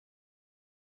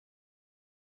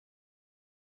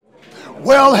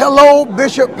Well, hello,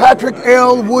 Bishop Patrick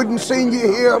L. Wooden Sr.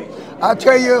 here. I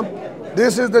tell you,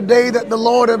 this is the day that the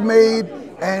Lord has made,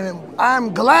 and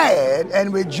I'm glad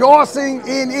and rejoicing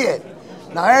in it.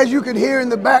 Now, as you can hear in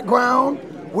the background,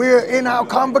 we're in our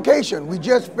convocation. We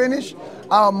just finished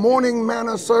our morning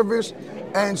manna service,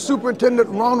 and Superintendent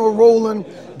Ronald Rowland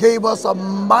gave us a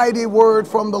mighty word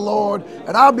from the Lord.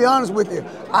 And I'll be honest with you,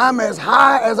 I'm as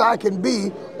high as I can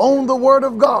be on the word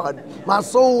of God. My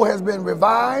soul has been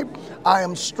revived. I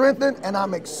am strengthened, and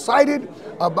I'm excited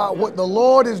about what the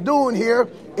Lord is doing here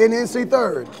in NC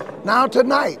Third. Now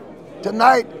tonight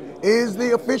is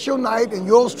the official night, and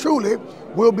yours truly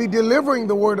will be delivering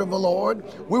the word of the Lord.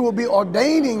 We will be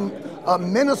ordaining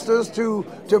ministers to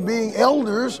being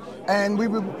elders, and we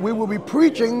will be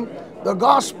preaching the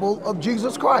gospel of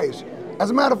Jesus Christ.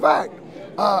 As a matter of fact,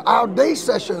 our day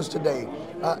sessions today,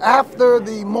 after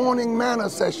the morning manna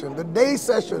session, the day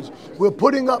sessions, we're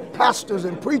putting up pastors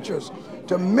and preachers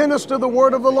to minister the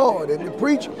word of the Lord and to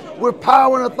preach with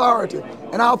power and authority.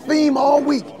 And our theme all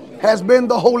week has been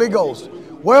the Holy Ghost.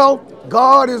 Well,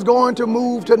 God is going to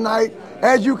move tonight.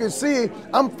 As you can see,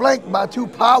 I'm flanked by two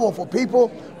powerful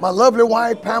people, my lovely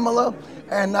wife, Pamela,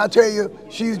 and I tell you,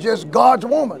 she's just God's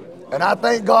woman. And I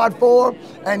thank God for her.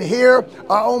 And here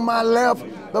on my left,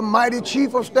 the mighty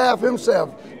chief of staff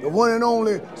himself, the one and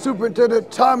only Superintendent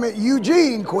Tommy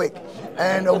Eugene Quick.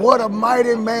 And what a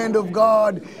mighty man of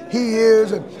God he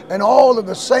is. And all of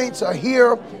the saints are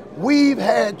here. We've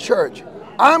had church.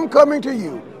 I'm coming to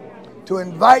you to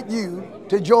invite you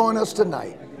to join us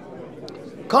tonight.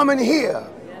 Come and hear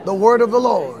the word of the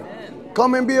Lord.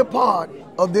 Come and be a part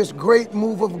of this great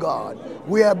move of God.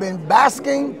 We have been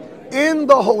basking in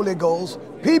the Holy Ghost.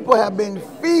 People have been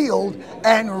filled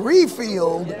and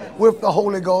refilled with the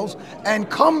Holy Ghost. And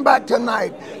come back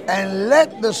tonight and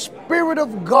let the Spirit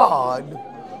of God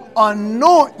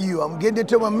anoint you. I'm getting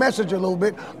into my message a little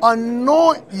bit.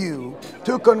 Anoint you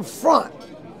to confront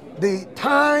the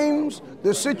times,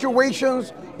 the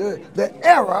situations, the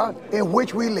era in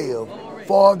which we live.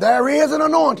 For there is an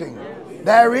anointing.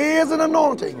 There is an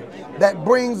anointing that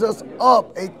brings us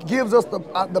up. It gives us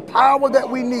the power that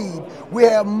we need. We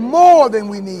have more than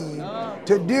we need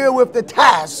to deal with the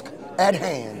task at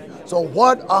hand. So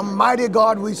what a mighty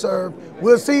God we serve.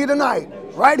 We'll see you tonight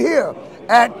right here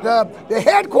at the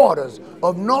headquarters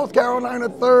of North Carolina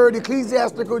 3rd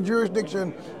Ecclesiastical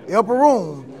Jurisdiction, the Upper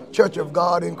Room, Church of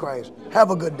God in Christ.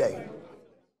 Have a good day.